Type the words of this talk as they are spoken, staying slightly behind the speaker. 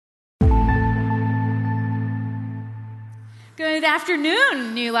Good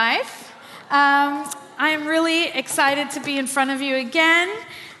afternoon, New Life. I am really excited to be in front of you again.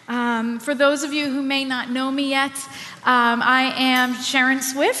 For those of you who may not know me yet, I am Sharon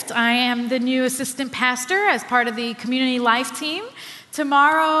Swift. I am the new assistant pastor as part of the Community Life team.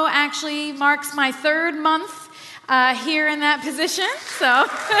 Tomorrow actually marks my third month here in that position, so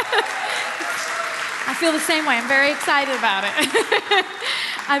I feel the same way. I'm very excited about it.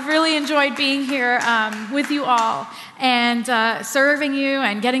 I've really enjoyed being here with you all and serving you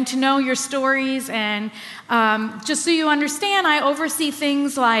and getting to know your stories. And just so you understand, I oversee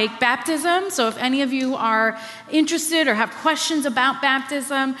things like baptism. So if any of you are interested or have questions about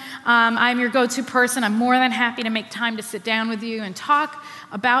baptism, I'm your go-to person. I'm more than happy to make time to sit down with you and talk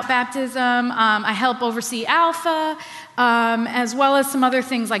about baptism. I help oversee Alpha, as well as some other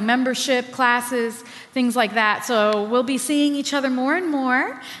things like membership classes, things like that. So we'll be seeing each other more and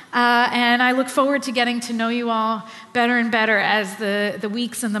more, and I look forward to getting to know you all better and better as the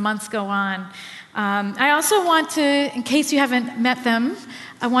weeks and the months go on. I also want to, in case you haven't met them,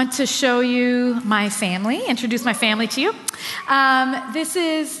 I want to show you my family, introduce my family to you. This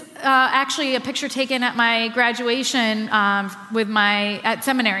is actually a picture taken at my graduation at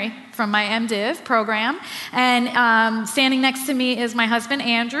seminary from my MDiv program. And standing next to me is my husband,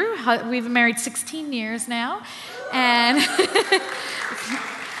 Andrew. We've been married 16 years now. And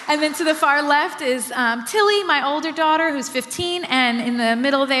and then to the far left is Tilly, my older daughter, who's 15. And in the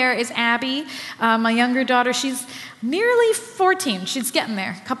middle there is Abby, my younger daughter. She's nearly 14. She's getting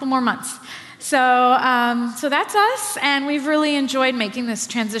there, a couple more months. So that's us, and we've really enjoyed making this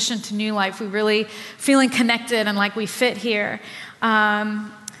transition to New Life. We're really feeling connected and like we fit here.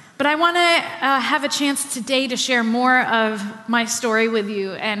 But I want to have a chance today to share more of my story with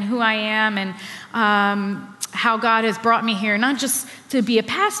you and who I am and how God has brought me here, not just to be a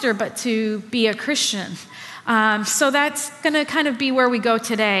pastor, but to be a Christian. So that's going to kind of be where we go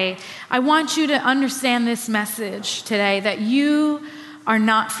today. I want you to understand this message today, that you are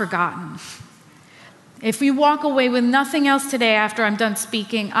not forgotten. If you walk away with nothing else today after I'm done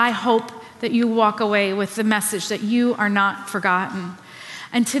speaking, I hope that you walk away with the message that you are not forgotten.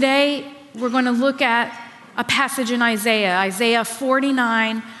 And today, we're going to look at a passage in Isaiah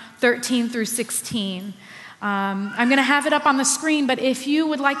 49, 13 through 16. I'm going to have it up on the screen, but if you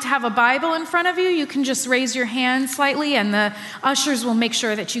would like to have a Bible in front of you, you can just raise your hand slightly, and the ushers will make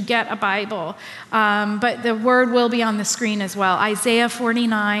sure that you get a Bible. But the word will be on the screen as well. Isaiah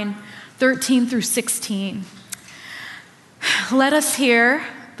 49, 13 through 16. Let us hear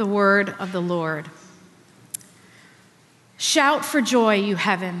the word of the Lord. Shout for joy, you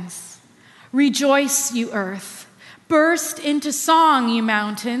heavens. Rejoice, you earth. Burst into song, you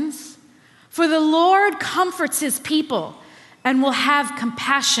mountains. For the Lord comforts his people and will have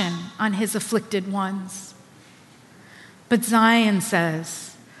compassion on his afflicted ones. But Zion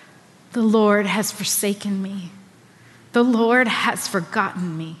says, the Lord has forsaken me. The Lord has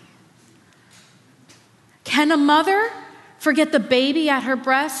forgotten me. Can a mother forget the baby at her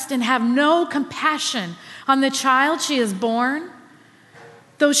breast and have no compassion on the child she has born?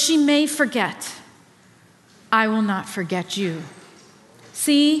 Though she may forget, I will not forget you.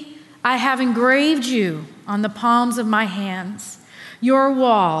 See, I have engraved you on the palms of my hands. Your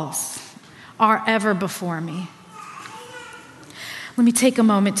walls are ever before me. Let me take a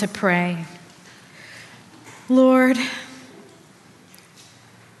moment to pray. Lord,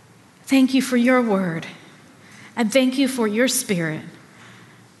 thank you for your word, and thank you for your Spirit,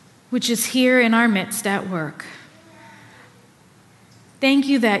 which is here in our midst at work. Thank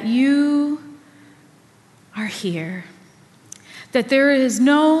you that you are here, that there is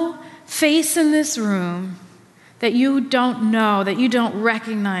no face in this room that you don't know, that you don't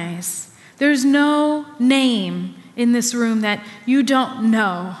recognize. There's no name in this room that you don't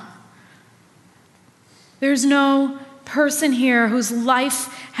know. There's no person here whose life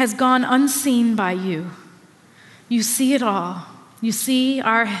has gone unseen by you. You see it all. You see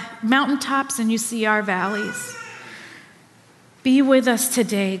our mountaintops and you see our valleys. Be with us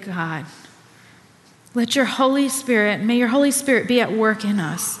today, God. Let your Holy Spirit, may your Holy Spirit be at work in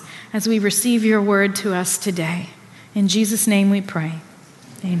us as we receive your word to us today. In Jesus' name we pray.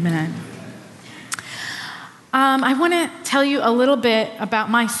 Amen. I want to tell you a little bit about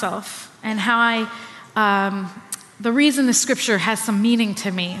myself and how the reason the scripture has some meaning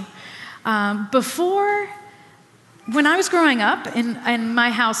to me. When I was growing up in my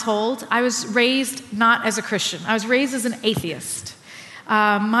household, I was raised not as a Christian. I was raised as an atheist.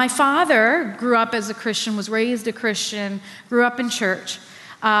 My father grew up as a Christian, was raised a Christian, grew up in church.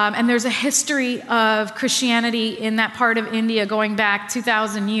 And there's a history of Christianity in that part of India going back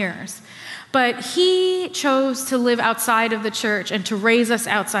 2,000 years. But he chose to live outside of the church and to raise us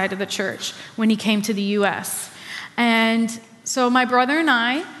outside of the church when he came to the U.S. And so my brother and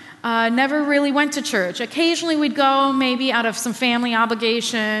I never really went to church. Occasionally we'd go maybe out of some family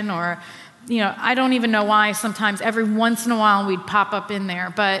obligation or, I don't even know why. Sometimes every once in a while we'd pop up in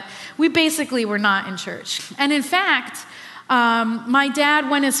there. But we basically were not in church. And in fact, my dad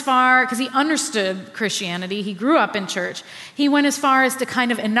went as far, because he understood Christianity, he grew up in church, he went as far as to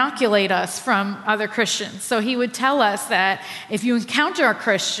kind of inoculate us from other Christians. So he would tell us that if you encounter a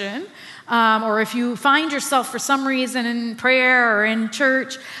Christian, or if you find yourself for some reason in prayer or in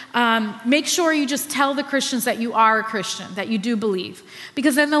church, make sure you just tell the Christians that you are a Christian, that you do believe,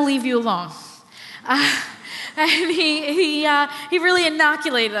 because then they'll leave you alone. And he really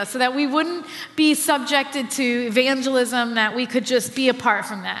inoculated us so that we wouldn't be subjected to evangelism, that we could just be apart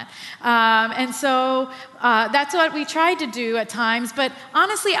from that. And so that's what we tried to do at times. But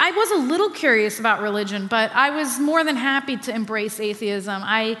honestly, I was a little curious about religion, but I was more than happy to embrace atheism.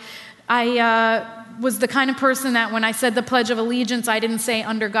 I was the kind of person that when I said the Pledge of Allegiance, I didn't say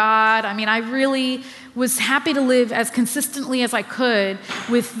under God. I mean, I really was happy to live as consistently as I could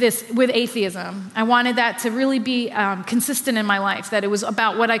with atheism. I wanted that to really be consistent in my life, that it was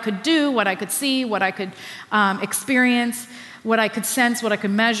about what I could do, what I could see, what I could experience, what I could sense, what I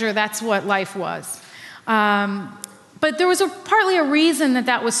could measure. That's what life was. But there was partly a reason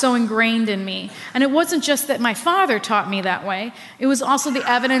that was so ingrained in me. And it wasn't just that my father taught me that way. It was also the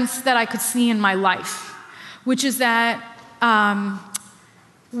evidence that I could see in my life, which is that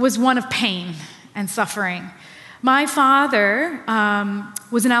was one of pain and suffering. My father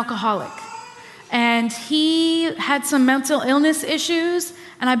was an alcoholic, and he had some mental illness issues,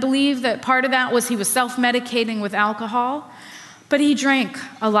 and I believe that part of that was he was self-medicating with alcohol, but he drank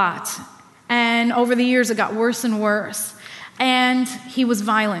a lot. And over the years, it got worse and worse. And he was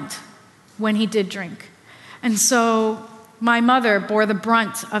violent when he did drink. And so my mother bore the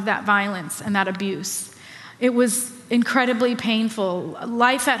brunt of that violence and that abuse. It was incredibly painful.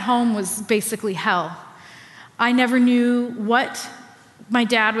 Life at home was basically hell. I never knew what my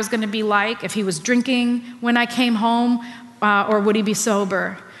dad was going to be like, if he was drinking when I came home, or would he be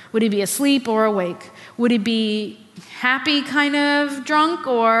sober? Would he be asleep or awake? Would he be happy kind of drunk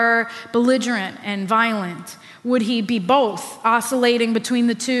or belligerent and violent? Would he be both, oscillating between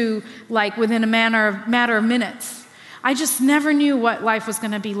the two, like within a matter of minutes? I just never knew what life was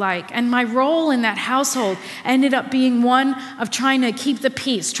going to be like. And my role in that household ended up being one of trying to keep the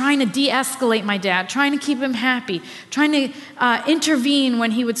peace, trying to de-escalate my dad, trying to keep him happy, trying to intervene when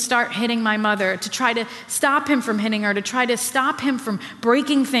he would start hitting my mother, to try to stop him from hitting her, to try to stop him from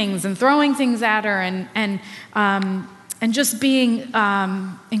breaking things and throwing things at her, and just being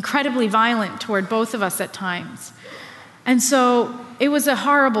incredibly violent toward both of us at times. And so it was a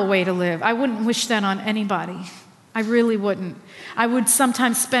horrible way to live. I wouldn't wish that on anybody. I really wouldn't. I would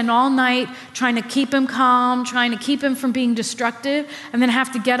sometimes spend all night trying to keep him calm, trying to keep him from being destructive, and then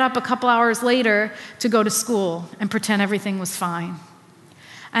have to get up a couple hours later to go to school and pretend everything was fine.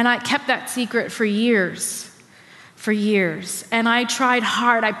 And I kept that secret for years. And I tried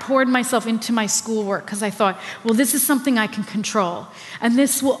hard. I poured myself into my schoolwork because I thought, well, this is something I can control. And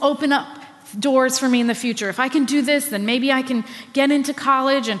this will open up doors for me in the future. If I can do this, then maybe I can get into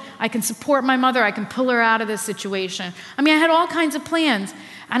college and I can support my mother. I can pull her out of this situation. I mean, I had all kinds of plans,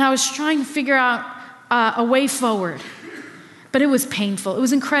 and I was trying to figure out a way forward. But it was painful. It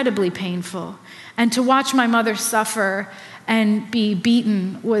was incredibly painful. And to watch my mother suffer and be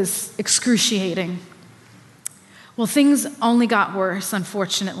beaten was excruciating. Well, things only got worse,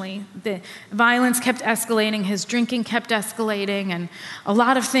 unfortunately. The violence kept escalating, his drinking kept escalating, and a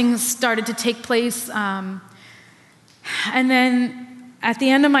lot of things started to take place. And then at the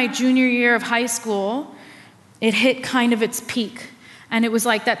end of my junior year of high school, it hit kind of its peak. And it was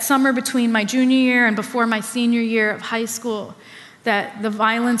like that summer between my junior year and before my senior year of high school that the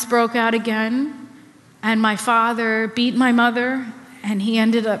violence broke out again, and my father beat my mother, and he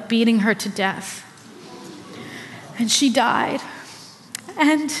ended up beating her to death. And she died.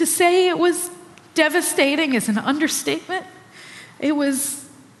 And to say it was devastating is an understatement. I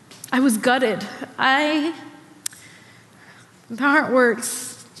was gutted. There aren't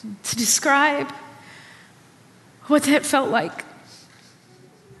words to describe what that felt like.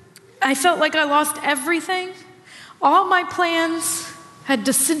 I felt like I lost everything. All my plans had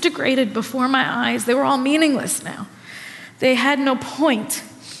disintegrated before my eyes. They were all meaningless now. They had no point.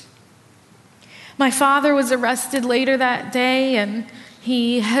 My father was arrested later that day, and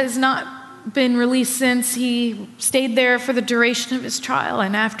he has not been released since. He stayed there for the duration of his trial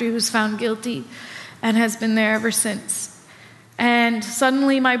and after he was found guilty, and has been there ever since. And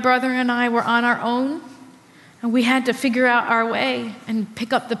suddenly my brother and I were on our own, and we had to figure out our way and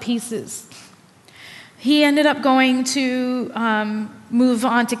pick up the pieces. He ended up going to move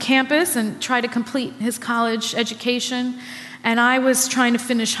on to campus and try to complete his college education, and I was trying to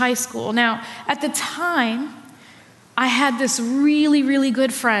finish high school. Now, at the time, I had this really, really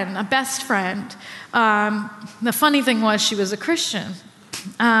good friend, a best friend. The funny thing was she was a Christian.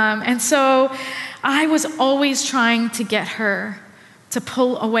 And so I was always trying to get her to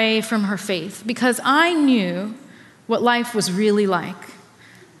pull away from her faith because I knew what life was really like.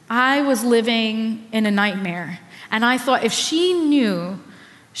 I was living in a nightmare. And I thought if she knew,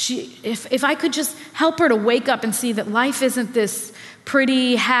 if I could just help her to wake up and see that life isn't this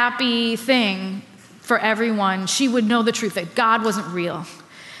pretty, happy thing for everyone, she would know the truth, that God wasn't real.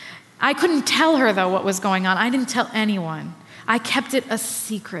 I couldn't tell her, though, what was going on. I didn't tell anyone. I kept it a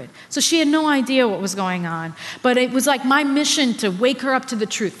secret. So she had no idea what was going on. But it was like my mission to wake her up to the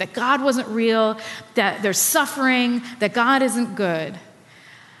truth, that God wasn't real, that there's suffering, that God isn't good.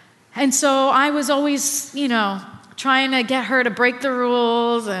 And so I was always, trying to get her to break the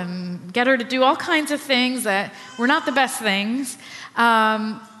rules and get her to do all kinds of things that were not the best things.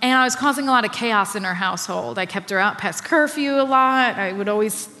 And I was causing a lot of chaos in her household. I kept her out past curfew a lot. I would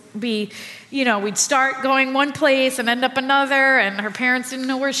always be, we'd start going one place and end up another, and her parents didn't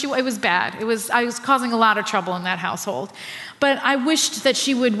know where she was. It was bad. I was causing a lot of trouble in that household. But I wished that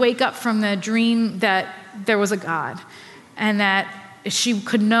she would wake up from the dream that there was a God, and that she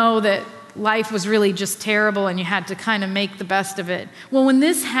could know that life was really just terrible and you had to kind of make the best of it. Well, when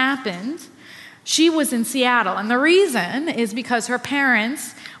this happened, she was in Seattle, and the reason is because her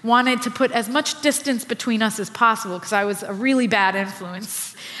parents wanted to put as much distance between us as possible because I was a really bad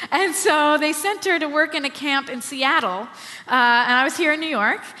influence. And so they sent her to work in a camp in Seattle, and I was here in New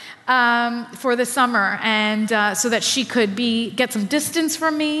York for the summer, and so that she could get some distance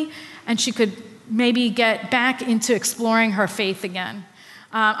from me, and she could maybe get back into exploring her faith again.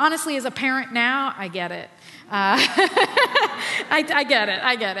 Honestly, as a parent now, I get it. I get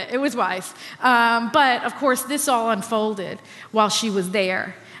it. It was wise. But, of course, this all unfolded while she was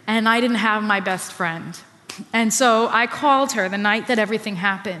there, and I didn't have my best friend. And so I called her the night that everything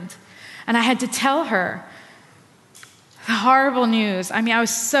happened, and I had to tell her the horrible news. I mean, I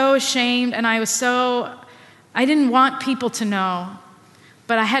was so ashamed, and I didn't want people to know,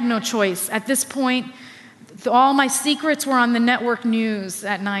 but I had no choice. At this point, all my secrets were on the network news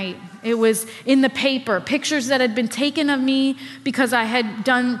at night. It was in the paper. Pictures that had been taken of me because I had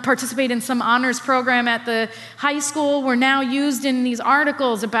participated in some honors program at the high school were now used in these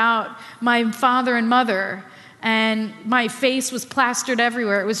articles about my father and mother. And my face was plastered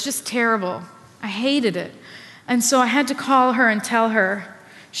everywhere. It was just terrible. I hated it. And so I had to call her and tell her.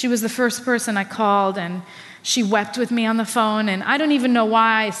 She was the first person I called, and she wept with me on the phone, and I don't even know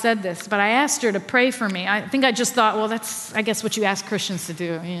why I said this, but I asked her to pray for me. I think I just thought, well, that's, I guess, what you ask Christians to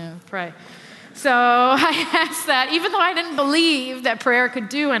do, pray. So I asked that, even though I didn't believe that prayer could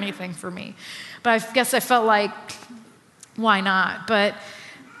do anything for me. But I guess I felt like, why not? But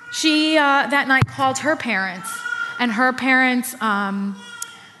she, that night, called her parents, and her parents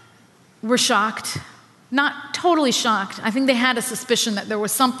were shocked. Not totally shocked. I think they had a suspicion that there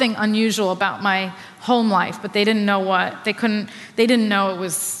was something unusual about my home life, but they didn't know what. They didn't know it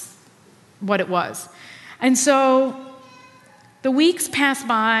was what it was. And so the weeks passed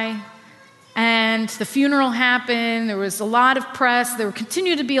by, and the funeral happened. There was a lot of press. There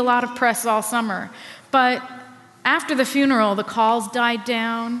continued to be a lot of press all summer. But after the funeral, the calls died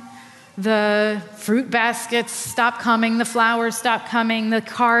down. The fruit baskets stopped coming. The flowers stopped coming. The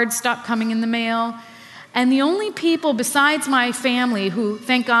cards stopped coming in the mail. And the only people besides my family who,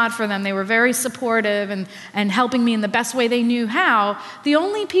 thank God for them, they were very supportive and helping me in the best way they knew how, the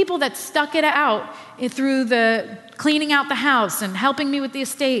only people that stuck it out through the cleaning out the house and helping me with the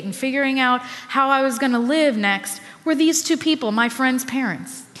estate and figuring out how I was going to live next were these two people, my friend's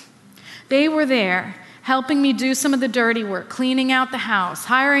parents. They were there helping me do some of the dirty work, cleaning out the house,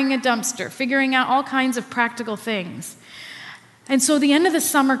 hiring a dumpster, figuring out all kinds of practical things. And so the end of the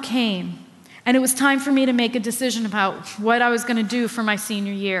summer came, and it was time for me to make a decision about what I was going to do for my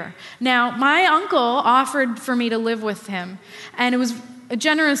senior year. Now, my uncle offered for me to live with him, and it was a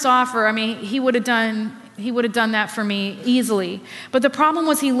generous offer. I mean, he would have done that for me easily. But the problem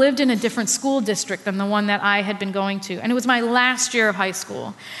was he lived in a different school district than the one that I had been going to, and it was my last year of high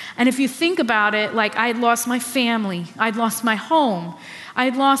school. And if you think about it, like, I'd lost my family, I'd lost my home,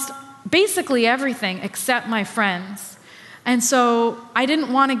 I'd lost basically everything except my friends. And so I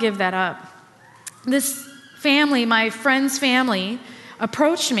didn't want to give that up. this family, my friend's family,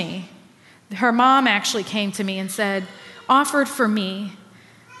 approached me. Her mom actually came to me and offered for me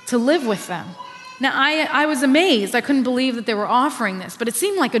to live with them. Now, I was amazed. I couldn't believe that they were offering this, but it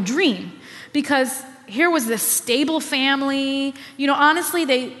seemed like a dream because here was this stable family. Honestly,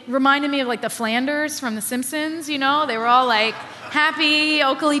 they reminded me of like the Flanders from The Simpsons, They were all like happy,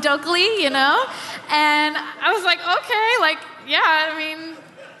 oakley dokley, And I was like, okay, yeah,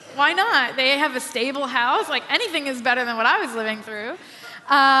 why not? They have a stable house. Like anything is better than what I was living through.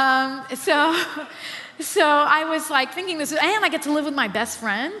 So I was like thinking this, and I get to live with my best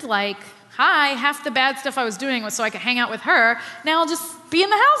friend. Like, hi, half the bad stuff I was doing was so I could hang out with her. Now I'll just be in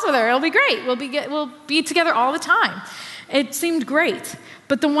the house with her. It'll be great. We'll be together all the time. It seemed great.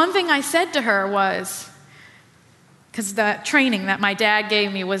 But the one thing I said to her was, because the training that my dad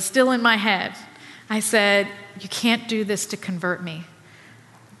gave me was still in my head, I said, you can't do this to convert me.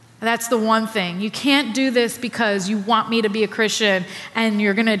 That's the one thing. You can't do this because you want me to be a Christian and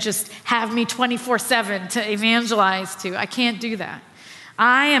you're going to just have me 24/7 to evangelize to. I can't do that.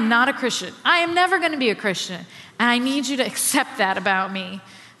 I am not a Christian. I am never going to be a Christian. And I need you to accept that about me,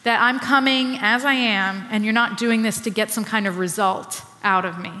 that I'm coming as I am and you're not doing this to get some kind of result out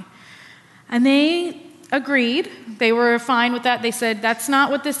of me. And they agreed. They were fine with that. They said, that's not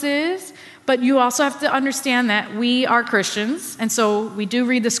what this is. But you also have to understand that we are Christians, and so we do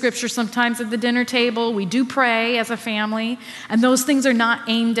read the scripture sometimes at the dinner table. We do pray as a family, and those things are not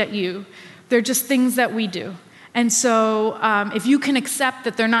aimed at you. They're just things that we do. And so if you can accept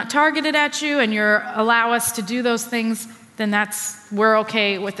that they're not targeted at you and you allow us to do those things, then we're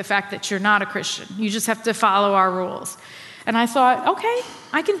okay with the fact that you're not a Christian. You just have to follow our rules. And I thought, okay,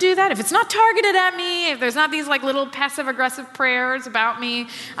 I can do that. If it's not targeted at me, if there's not these like little passive-aggressive prayers about me,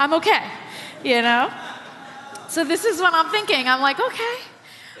 I'm okay, So this is what I'm thinking. I'm like, okay.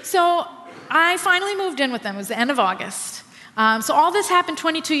 So I finally moved in with them. It was the end of August. So all this happened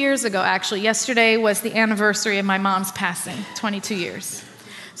 22 years ago, actually. Yesterday was the anniversary of my mom's passing, 22 years.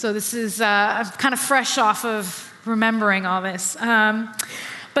 So this is kind of fresh off of remembering all this.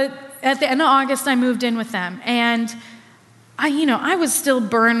 But at the end of August, I moved in with them. And I was still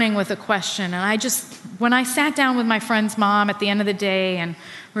burning with a question. And when I sat down with my friend's mom at the end of the day and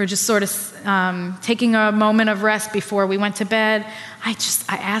we were just sort of taking a moment of rest before we went to bed, I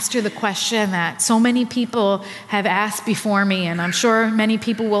asked her the question that so many people have asked before me, and I'm sure many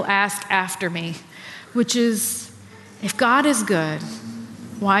people will ask after me, which is, if God is good,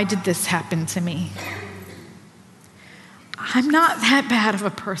 why did this happen to me? I'm not that bad of a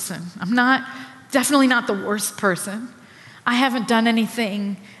person. I'm definitely not the worst person. I haven't done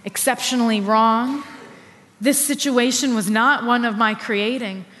anything exceptionally wrong. This situation was not one of my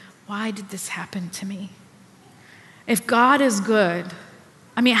creating. Why did this happen to me? If God is good,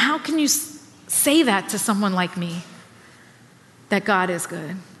 how can you say that to someone like me, that God is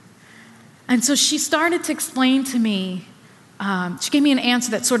good? And so she started to explain to me, she gave me an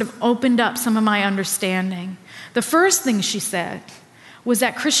answer that sort of opened up some of my understanding. The first thing she said was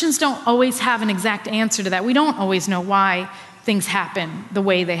that Christians don't always have an exact answer to that. We don't always know why things happen the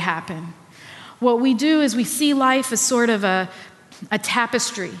way they happen. What we do is we see life as sort of a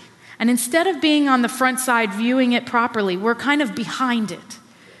tapestry. And instead of being on the front side viewing it properly, we're kind of behind it.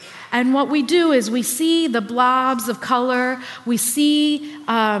 And what we do is we see the blobs of color, we see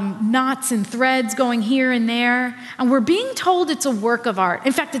knots and threads going here and there, and we're being told it's a work of art.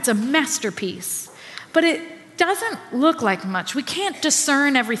 In fact, it's a masterpiece. But it doesn't look like much. We can't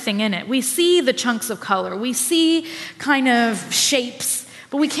discern everything in it. We see the chunks of color. We see kind of shapes,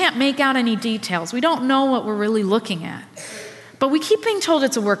 but we can't make out any details. We don't know what we're really looking at. But we keep being told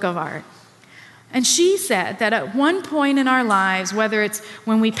it's a work of art. And she said that at one point in our lives, whether it's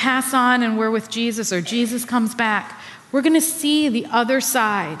when we pass on and we're with Jesus or Jesus comes back, we're going to see the other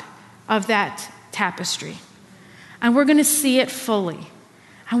side of that tapestry. And we're going to see it fully.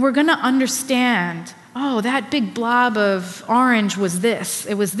 And we're going to understand, that big blob of orange was this.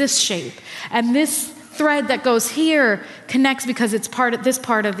 It was this shape. And this thread that goes here connects because it's this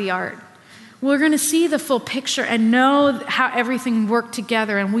part of the art. We're going to see the full picture and know how everything worked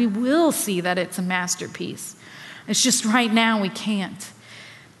together, and we will see that it's a masterpiece. It's just right now we can't.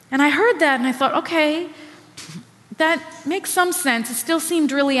 And I heard that and I thought, okay, that makes some sense. It still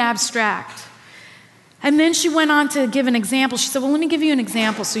seemed really abstract. And then she went on to give an example. She said, well, let me give you an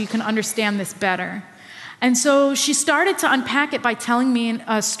example so you can understand this better. And so she started to unpack it by telling me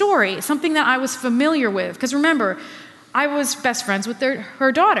a story, something that I was familiar with. Because remember, I was best friends with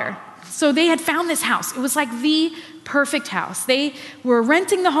her daughter. So they had found this house. It was like the perfect house. They were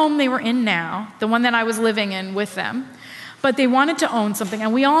renting the home they were in now, the one that I was living in with them, but they wanted to own something.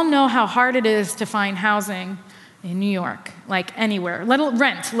 And we all know how hard it is to find housing in New York, like anywhere, let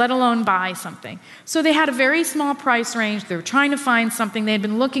alone buy something. So they had a very small price range. They were trying to find something they had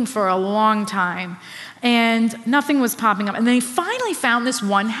been looking for a long time, and nothing was popping up. And they finally found this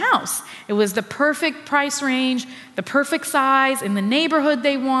one house. It was the perfect price range, the perfect size, in the neighborhood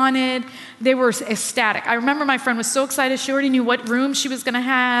they wanted. They were ecstatic. I remember my friend was so excited. She already knew what room she was going to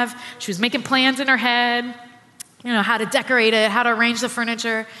have. She was making plans in her head, how to decorate it, how to arrange the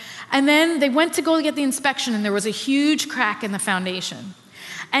furniture. And then they went to go get the inspection, and there was a huge crack in the foundation.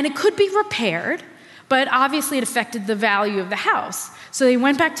 And it could be repaired, but obviously it affected the value of the house. So they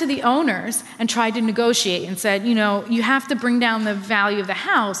went back to the owners and tried to negotiate and said, you have to bring down the value of the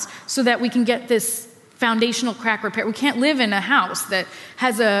house so that we can get this foundational crack repaired. We can't live in a house that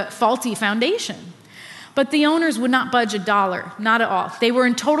has a faulty foundation. But the owners would not budge $1, not at all. They were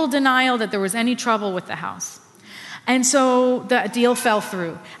in total denial that there was any trouble with the house. And so the deal fell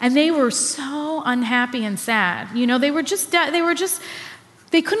through. And they were so unhappy and sad.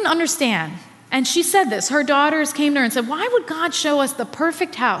 They couldn't understand. And she said this. Her daughters came to her and said, why would God show us the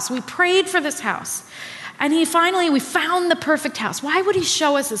perfect house? We prayed for this house. And we found the perfect house. Why would he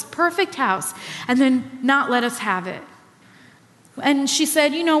show us this perfect house and then not let us have it? And she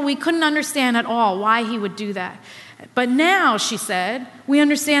said, we couldn't understand at all why he would do that. But now, she said, we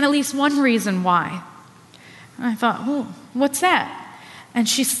understand at least one reason why. And I thought, what's that? And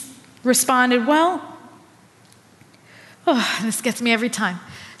she responded, this gets me every time.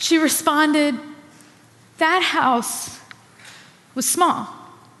 She responded, that house was small.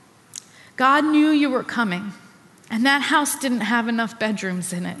 God knew you were coming, and that house didn't have enough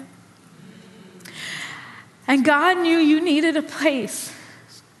bedrooms in it. And God knew you needed a place,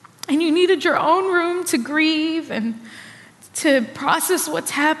 and you needed your own room to grieve and to process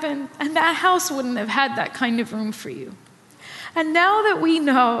what's happened, and that house wouldn't have had that kind of room for you. And now that we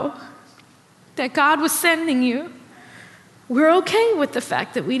know that God was sending you, we're okay with the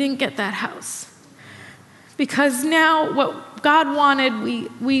fact that we didn't get that house. Because now what God wanted,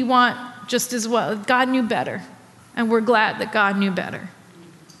 we want just as well. God knew better, and we're glad that God knew better.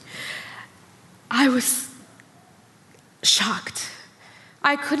 I was shocked.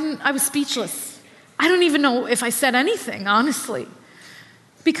 I was speechless. I don't even know if I said anything, honestly,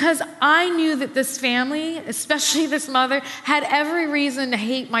 because I knew that this family, especially this mother, had every reason to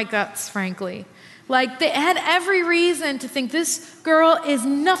hate my guts, frankly. Like, they had every reason to think this girl is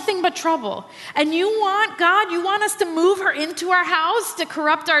nothing but trouble. And you want us to move her into our house to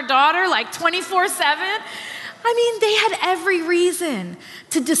corrupt our daughter like 24/7? They had every reason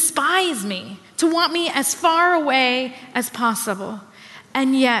to despise me, to want me as far away as possible.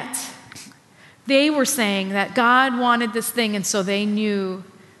 And yet, they were saying that God wanted this thing, and so they knew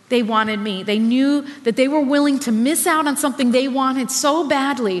they wanted me. They knew that they were willing to miss out on something they wanted so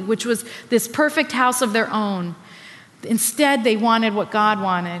badly, which was this perfect house of their own. Instead, they wanted what God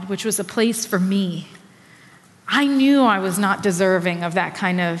wanted, which was a place for me. I knew I was not deserving of that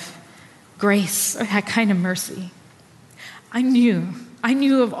kind of grace or that kind of mercy. I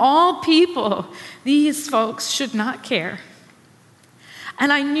knew of all people, these folks should not care.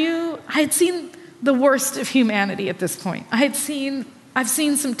 And I had seen the worst of humanity at this point. I've seen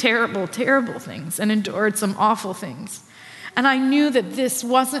some terrible, terrible things and endured some awful things. And I knew that this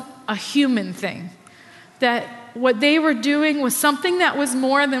wasn't a human thing, that what they were doing was something that was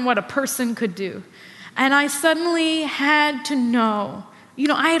more than what a person could do. And I suddenly had to know.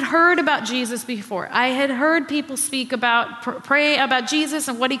 I had heard about Jesus before. I had heard people pray about Jesus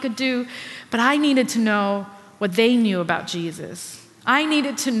and what he could do, but I needed to know what they knew about Jesus. I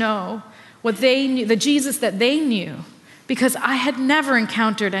needed to know what they knew, the Jesus that they knew, because I had never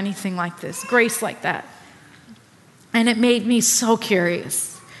encountered anything like this, grace like that. And it made me so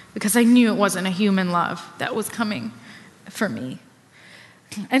curious, because I knew it wasn't a human love that was coming for me.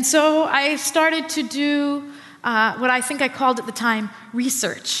 And so I started to do what I think I called at the time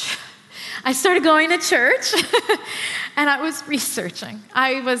research. I started going to church, and I was researching.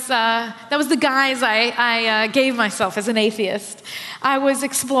 That was the guise I gave myself as an atheist. I was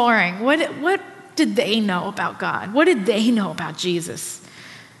exploring. What did they know about God? What did they know about Jesus?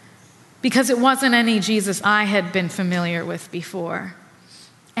 Because it wasn't any Jesus I had been familiar with before.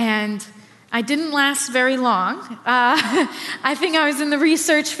 And I didn't last very long. I think I was in the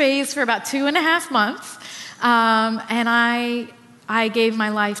research phase for about 2.5 months. And I gave my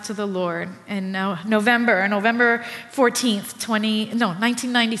life to the Lord in November 14th,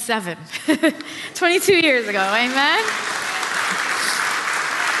 1997. 22 years ago, amen?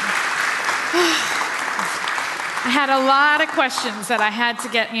 I had a lot of questions that I had to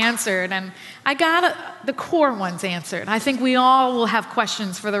get answered, and I got the core ones answered. I think we all will have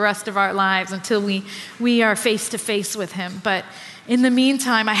questions for the rest of our lives until we are face to face with him. But in the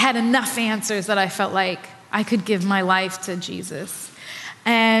meantime, I had enough answers that I felt like I could give my life to Jesus.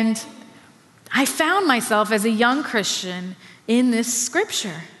 And I found myself as a young Christian in this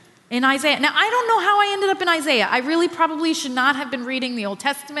scripture. In Isaiah. Now, I don't know how I ended up in Isaiah. I really probably should not have been reading the Old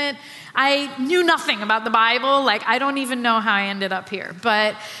Testament. I knew nothing about the Bible. I don't even know how I ended up here.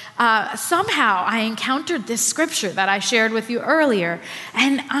 But somehow I encountered this scripture that I shared with you earlier.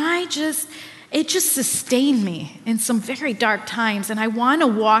 And it just sustained me in some very dark times. And I want to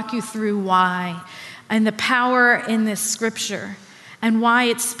walk you through why and the power in this scripture and why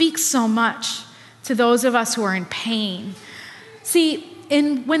it speaks so much to those of us who are in pain. See,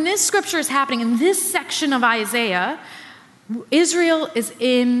 when this scripture is happening, in this section of Isaiah, Israel is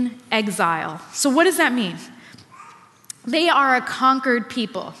in exile. So what does that mean? They are a conquered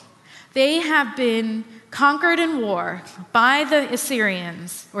people. They have been conquered in war by the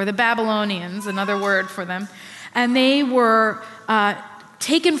Assyrians, or the Babylonians, another word for them, and they were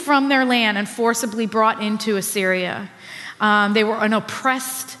taken from their land and forcibly brought into Assyria. They were an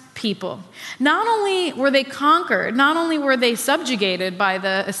oppressed people. Not only were they conquered, not only were they subjugated by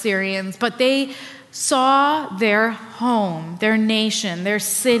the Assyrians, but they saw their home, their nation, their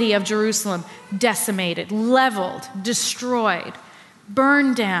city of Jerusalem decimated, leveled, destroyed,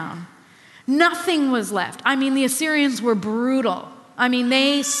 burned down. Nothing was left. The Assyrians were brutal.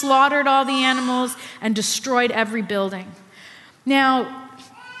 They slaughtered all the animals and destroyed every building. Now,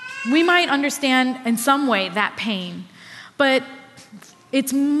 we might understand in some way that pain, but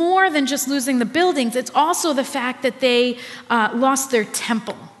it's more than just losing the buildings. It's also the fact that they lost their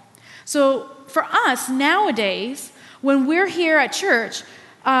temple. So for us nowadays, when we're here at church,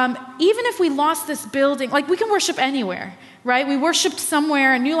 even if we lost this building, we can worship anywhere, right? We worshiped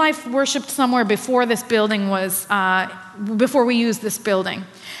somewhere, New Life worshiped somewhere before this building was, before we used this building.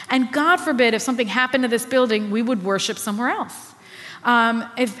 And God forbid, if something happened to this building, we would worship somewhere else.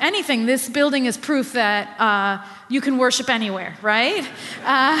 If anything, this building is proof that you can worship anywhere, right?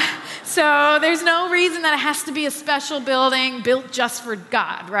 So there's no reason that it has to be a special building built just for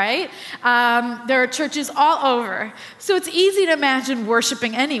God, right? There are churches all over. So it's easy to imagine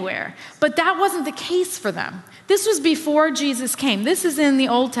worshiping anywhere. But that wasn't the case for them. This was before Jesus came. This is in the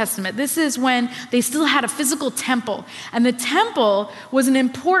Old Testament. This is when they still had a physical temple. And the temple was an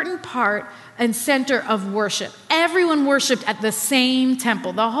important part and center of worship. Everyone worshiped at the same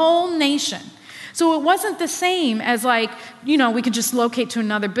temple, the whole nation. So it wasn't the same as we could just locate to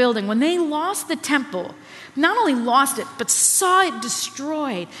another building. When they lost the temple, not only lost it, but saw it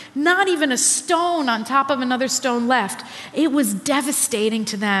destroyed, not even a stone on top of another stone left, it was devastating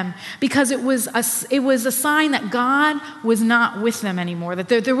to them because it was a sign that God was not with them anymore, that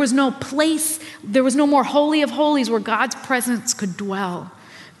there was no place, there was no more Holy of Holies where God's presence could dwell.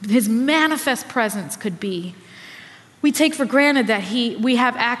 His manifest presence could be. We take for granted that we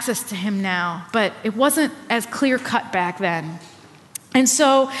have access to him now, but it wasn't as clear-cut back then. And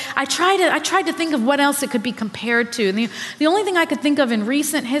so I tried to think of what else it could be compared to. And the only thing I could think of in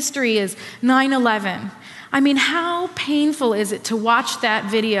recent history is 9/11. How painful is it to watch that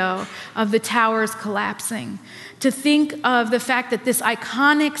video of the towers collapsing? To think of the fact that this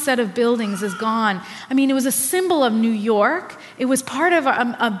iconic set of buildings is gone. It was a symbol of New York. It was part of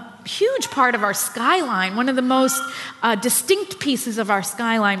a huge part of our skyline, one of the most distinct pieces of our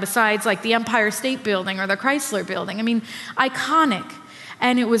skyline besides the Empire State Building or the Chrysler Building. Iconic.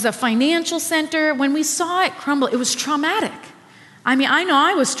 And it was a financial center. When we saw it crumble, it was traumatic. I know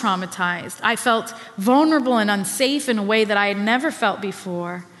I was traumatized. I felt vulnerable and unsafe in a way that I had never felt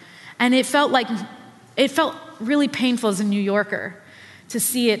before. And it felt really painful as a New Yorker to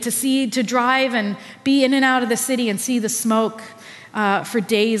see it, to drive and be in and out of the city and see the smoke for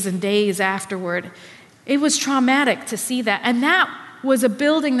days and days afterward. It was traumatic to see that. And that was a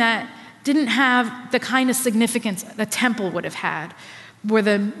building that didn't have the kind of significance the temple would have had, where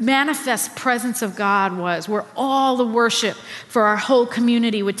the manifest presence of God was, where all the worship for our whole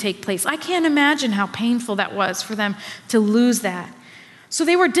community would take place. I can't imagine how painful that was for them to lose that. So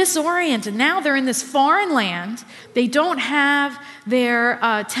they were disoriented. Now they're in this foreign land. They don't have their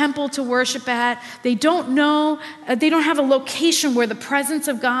temple to worship at. They don't have a location where the presence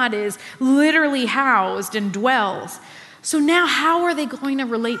of God is literally housed and dwells. So now how are they going to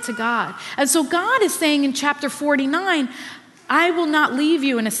relate to God? And so God is saying in chapter 49, I will not leave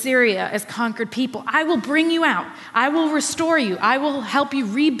you in Assyria as conquered people. I will bring you out. I will restore you. I will help you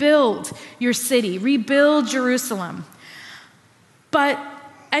rebuild your city, rebuild Jerusalem. But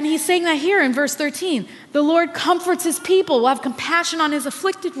And he's saying that here in verse 13. The Lord comforts his people, will have compassion on his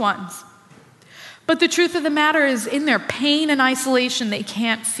afflicted ones. But the truth of the matter is, in their pain and isolation, they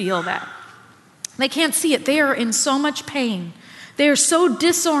can't feel that. They can't see it. They are in so much pain. They are so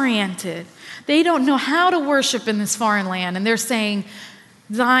disoriented. They don't know how to worship in this foreign land. And they're saying,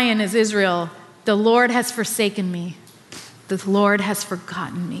 Zion is Israel. The Lord has forsaken me. The Lord has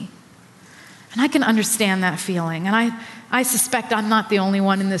forgotten me. And I can understand that feeling. And I suspect I'm not the only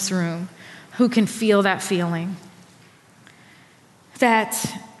one in this room who can feel that feeling. That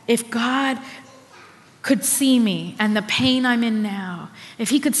if God could see me and the pain I'm in now, if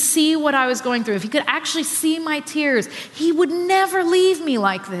he could see what I was going through, if he could actually see my tears, he would never leave me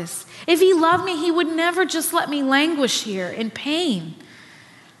like this. If he loved me, he would never just let me languish here in pain.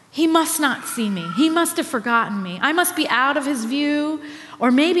 He must not see me. He must have forgotten me. I must be out of his view,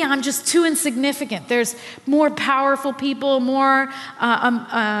 or maybe I'm just too insignificant. There's more powerful people, more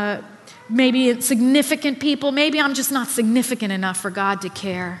maybe significant people. Maybe I'm just not significant enough for God to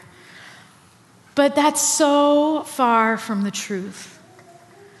care. But that's so far from the truth.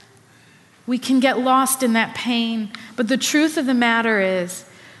 We can get lost in that pain, but the truth of the matter is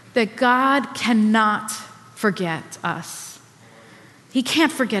that God cannot forget us. He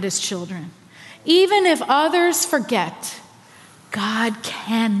can't forget his children. Even if others forget, God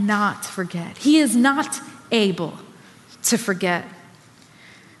cannot forget. He is not able to forget.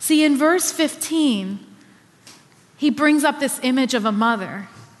 See, in verse 15, he brings up this image of a mother.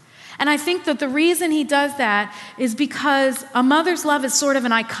 And I think that the reason he does that is because a mother's love is sort of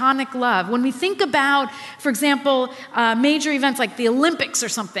an iconic love. When we think about, for example, major events like the Olympics or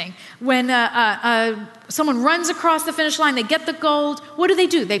something, when someone runs across the finish line, they get the gold, what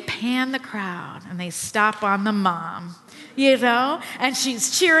do? They pan the crowd and they stop on the mom, and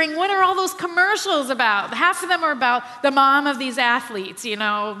she's cheering. What are all those commercials about? Half of them are about the mom of these athletes,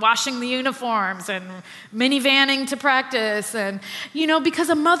 washing the uniforms and minivanning to practice. And, because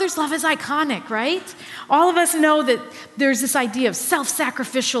a mother's love is iconic, right? All of us know that there's this idea of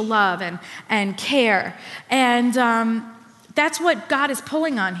self-sacrificial love and care. And that's what God is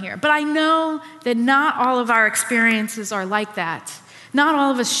pulling on here. But I know that not all of our experiences are like that. Not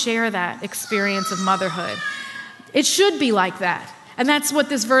all of us share that experience of motherhood. It should be like that. And that's what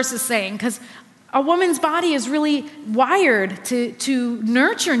this verse is saying, because a woman's body is really wired to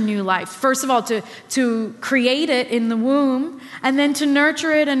nurture new life. First of all, to create it in the womb, and then to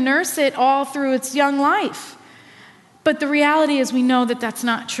nurture it and nurse it all through its young life. But the reality is we know that that's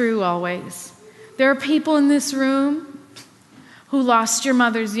not true always. There are people in this room who lost your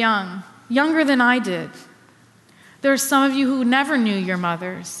mothers young, younger than I did. There are some of you who never knew your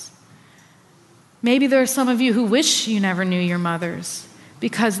mothers. Maybe there are some of you who wish you never knew your mothers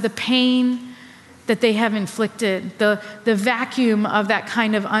because the pain that they have inflicted, the vacuum of that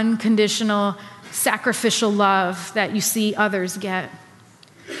kind of unconditional, sacrificial love that you see others get.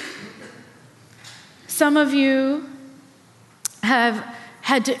 Some of you have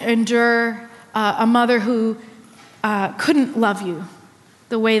had to endure a mother who couldn't love you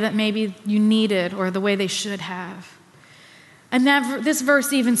the way that maybe you needed or the way they should have. And this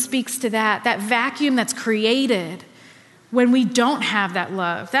verse even speaks to that vacuum that's created when we don't have that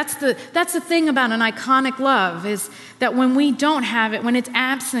love. That's the thing about an iconic love, is that when we don't have it, when it's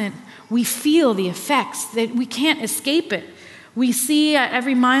absent, we feel the effects, that we can't escape it. We see at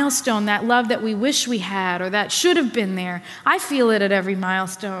every milestone that love that we wish we had or that should have been there. I feel it at every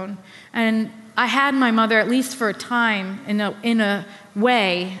milestone. And I had my mother, at least for a time, in a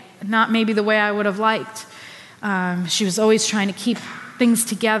way, not maybe the way I would have liked. She was always trying to keep things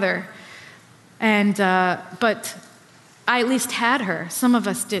together. But I at least had her. Some of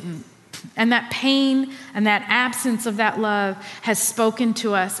us didn't. And that pain and that absence of that love has spoken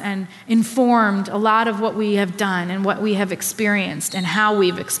to us and informed a lot of what we have done and what we have experienced and how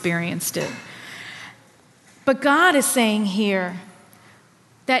we've experienced it. But God is saying here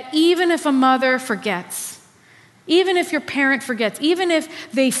that even if a mother forgets, even if your parent forgets, even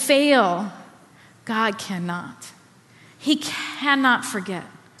if they fail, God cannot. He cannot forget.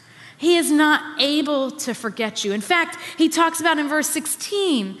 He is not able to forget you. In fact, he talks about in verse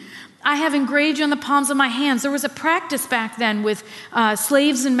 16, I have engraved you on the palms of my hands. There was a practice back then with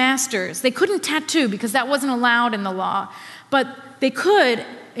slaves and masters. They couldn't tattoo because that wasn't allowed in the law, but they could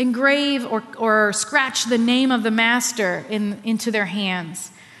engrave or scratch the name of the master into their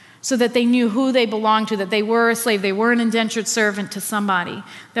hands so that they knew who they belonged to, that they were a slave, they were an indentured servant to somebody.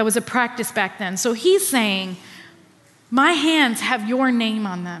 That was a practice back then. So he's saying, my hands have your name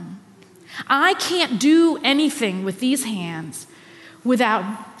on them. I can't do anything with these hands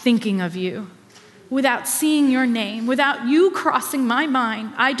without thinking of you. without seeing your name, without you crossing my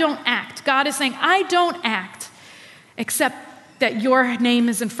mind, I don't act. God is saying, I don't act except that your name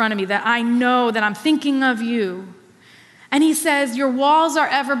is in front of me, that I know that I'm thinking of you. And he says, your walls are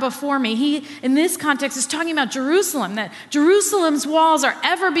ever before me. He, in this context, is talking about Jerusalem, that Jerusalem's walls are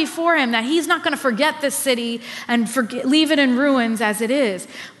ever before him, that he's not going to forget this city and leave it in ruins as it is.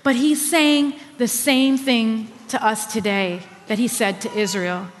 But he's saying the same thing to us today that he said to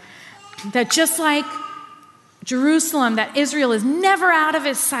Israel. That just like Jerusalem, that Israel is never out of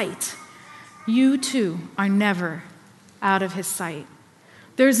his sight, you too are never out of his sight.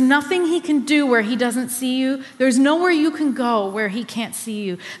 There's nothing he can do where he doesn't see you. There's nowhere you can go where he can't see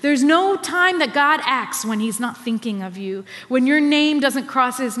you. There's no time that God acts when he's not thinking of you, when your name doesn't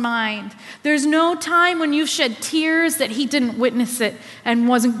cross his mind. There's no time when you've shed tears that he didn't witness it and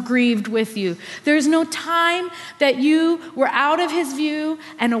wasn't grieved with you. There's no time that you were out of his view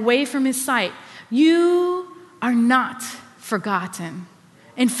and away from his sight. You are not forgotten.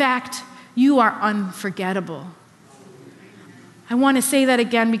 In fact, you are unforgettable. I want to say that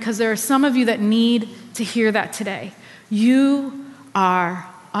again because there are some of you that need to hear that today. You are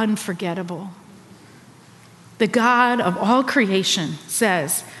unforgettable. The God of all creation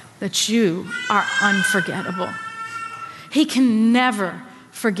says that you are unforgettable. He can never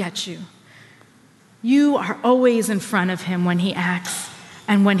forget you. You are always in front of him when he acts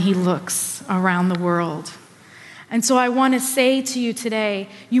and when he looks around the world. And so I want to say to you today,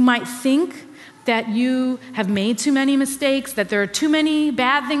 you might think that you have made too many mistakes, that there are too many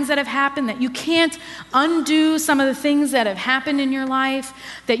bad things that have happened, that you can't undo some of the things that have happened in your life,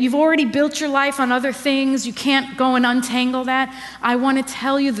 that you've already built your life on other things, you can't go and untangle that. I want to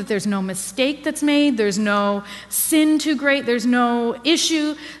tell you that there's no mistake that's made, there's no sin too great, there's no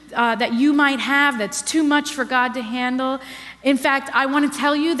issue that you might have that's too much for God to handle. In fact, I want to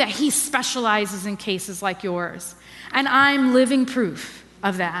tell you that he specializes in cases like yours. And I'm living proof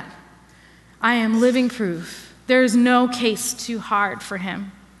of that. I am living proof. There is no case too hard for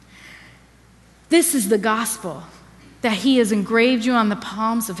him. This is the gospel, that he has engraved you on the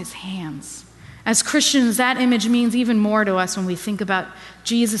palms of his hands. As Christians, that image means even more to us when we think about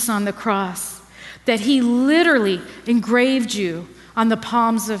Jesus on the cross, that he literally engraved you on the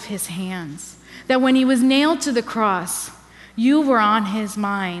palms of his hands. That when he was nailed to the cross, you were on his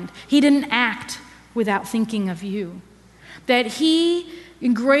mind. He didn't act without thinking of you. That he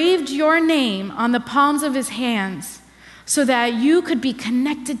engraved your name on the palms of his hands so that you could be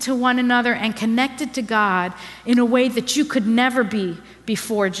connected to one another and connected to God in a way that you could never be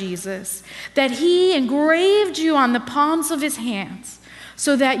before Jesus. That he engraved you on the palms of his hands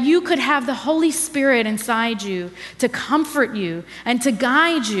so that you could have the Holy Spirit inside you to comfort you and to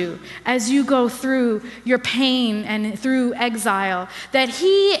guide you as you go through your pain and through exile. That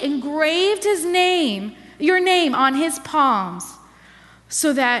he engraved his name, your name, on his palms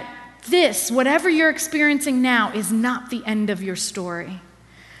so that this, whatever you're experiencing now, is not the end of your story.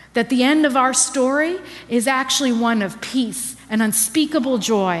 That the end of our story is actually one of peace and unspeakable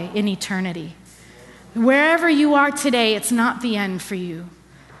joy in eternity. Wherever you are today, it's not the end for you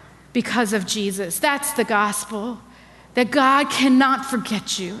because of Jesus. That's the gospel, that God cannot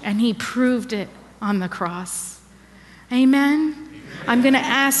forget you, and he proved it on the cross. Amen? I'm going to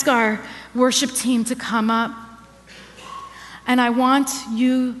ask our worship team to come up. And I want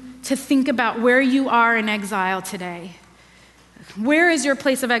you to think about where you are in exile today. Where is your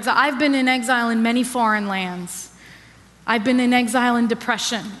place of exile? I've been in exile in many foreign lands. I've been in exile in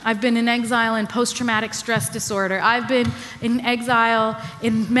depression. I've been in exile in post-traumatic stress disorder. I've been in exile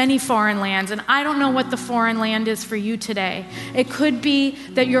in many foreign lands, and I don't know what the foreign land is for you today. It could be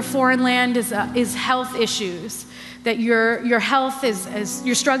that your foreign land is health issues, that your health is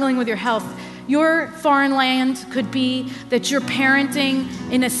you're struggling with your health. Your foreign land could be that you're parenting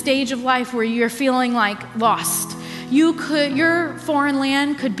in a stage of life where you're feeling like lost. Your foreign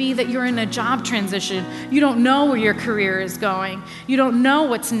land could be that you're in a job transition. You don't know where your career is going. You don't know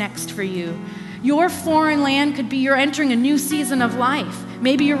what's next for you. Your foreign land could be you're entering a new season of life.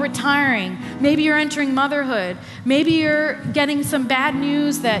 Maybe you're retiring. Maybe you're entering motherhood. Maybe you're getting some bad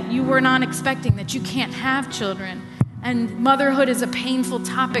news that you were not expecting, that you can't have children. And motherhood is a painful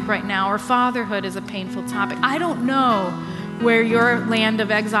topic right now, or fatherhood is a painful topic. I don't know where your land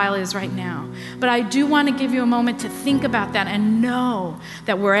of exile is right now, but I do want to give you a moment to think about that and know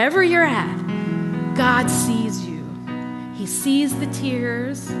that wherever you're at, God sees you. He sees the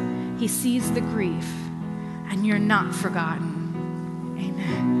tears, he sees the grief, and you're not forgotten.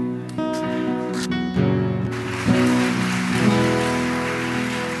 Amen.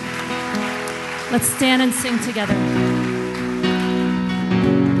 Let's stand and sing together.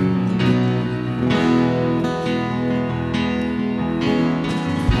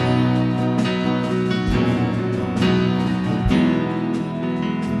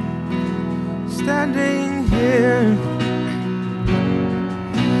 standing here,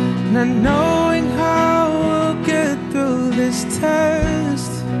 not knowing how we'll get through this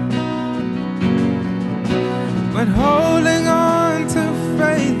test, but holding on to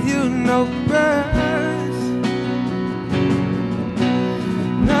faith you know best.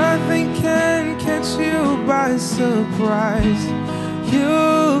 Nothing can catch you by surprise.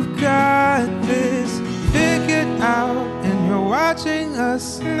 You've got this figured out, and you're watching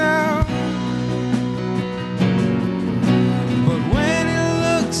us now. But when it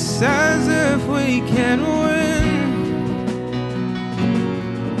looks as if we can't win,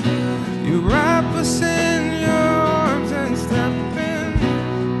 you wrap us in your arms and step in,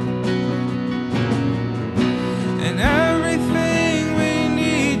 and everything we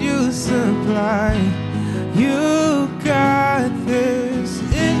need you supply. You got this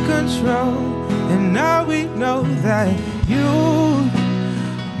in control, and now we know that you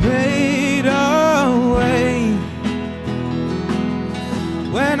made a way.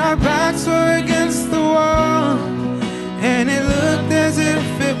 When our backs were against the wall and it looked as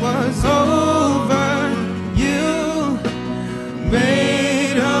if it was over, you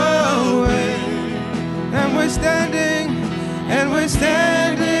made a way. And we're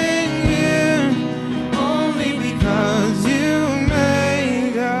standing here only because you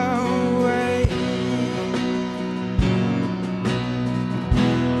made a way.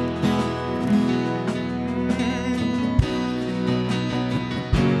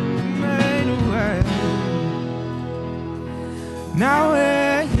 Made a way. Now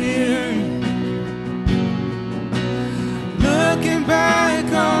we're here, looking back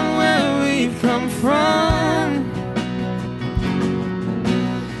on where we've come from,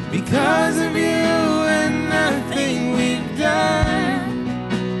 because of you and nothing we've done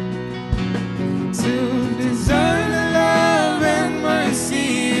to deserve the love and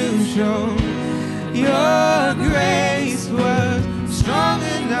mercy you've shown. Your grace was strong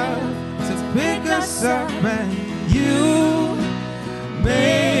enough to pick us up, and you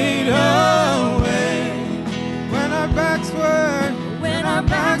made a way. When our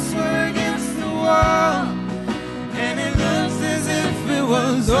backs were against the wall and it looks as if it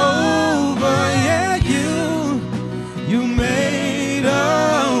was over, yeah, you made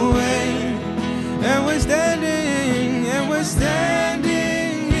a way. And we're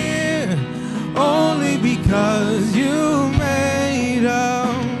standing here only because you made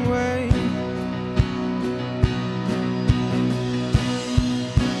a way.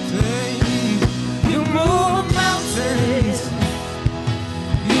 You move mountains,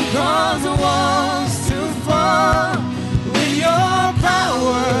 you cause the walls to fall with your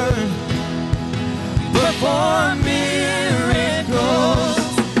power. Perform miracles.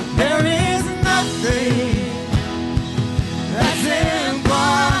 There is nothing that's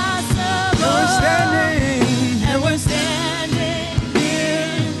impossible. We're standing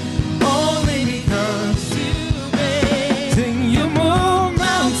here only because you made. Sing, you move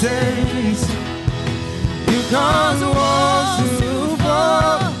mountains, you cause the walls to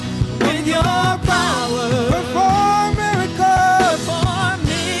fall with your power. Perform miracles.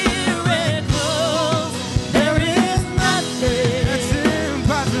 There is nothing that's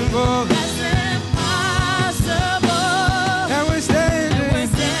impossible. And we're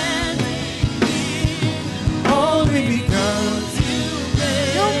standing here only because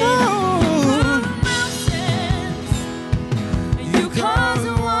you move mountains. You cause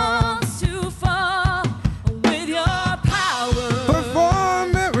the walls to fall with your power.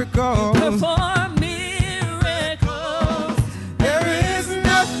 perform miracles. Perform miracles. There is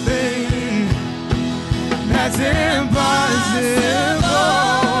nothing that's impossible.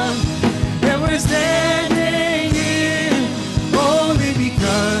 And we're standing here only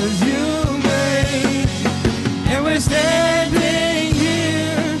because you made. And we're standing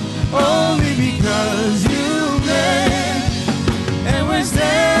here only because you made. And we're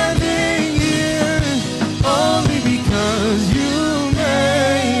standing here only because you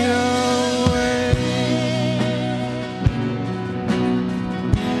made a way.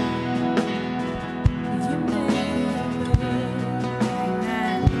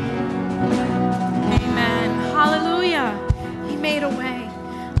 Amen. Hallelujah. He made a way.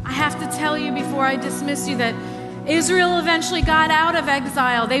 I have to tell you before I dismiss you that Israel eventually got out of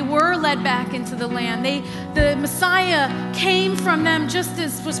exile. They were led back into the land. The Messiah came from them just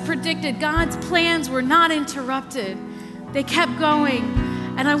as was predicted. God's plans were not interrupted. They kept going.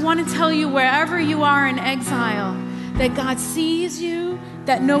 And I want to tell you, wherever you are in exile, that God sees you,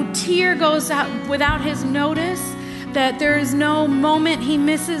 that no tear goes out without his notice. that there is no moment he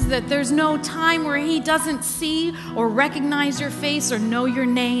misses, that there's no time where he doesn't see or recognize your face or know your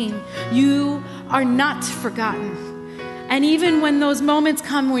name. You are not forgotten. And even when those moments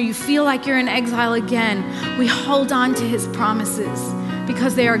come where you feel like you're in exile again, we hold on to his promises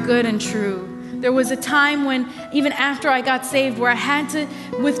because they are good and true. There was a time when, even after I got saved, where I had to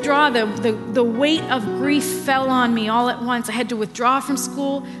withdraw. The weight of grief fell on me all at once. I had to withdraw from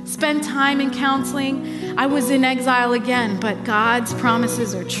school, spend time in counseling. I was in exile again, but God's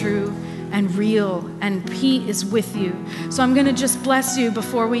promises are true and real, and he is with you. So I'm going to just bless you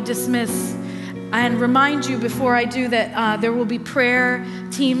before we dismiss and remind you before I do that there will be prayer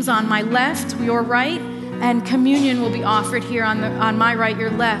teams on my left, your right, and communion will be offered here on my right, your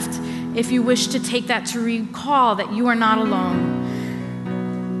left, if you wish to take that to recall that you are not alone.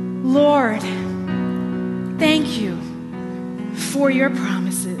 Lord, thank you for your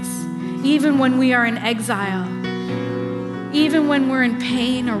promises. Even when we are in exile, even when we're in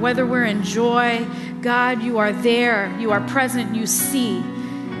pain or whether we're in joy, God, you are there, you are present, you see.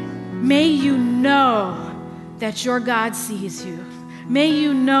 May you know that your God sees you. May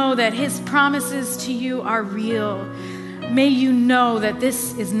you know that his promises to you are real. May you know that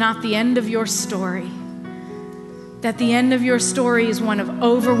this is not the end of your story, that the end of your story is one of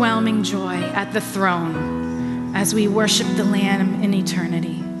overwhelming joy at the throne as we worship the Lamb in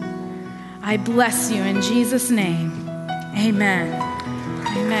eternity. I bless you in Jesus' name. Amen.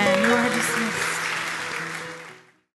 Amen. You are dismissed.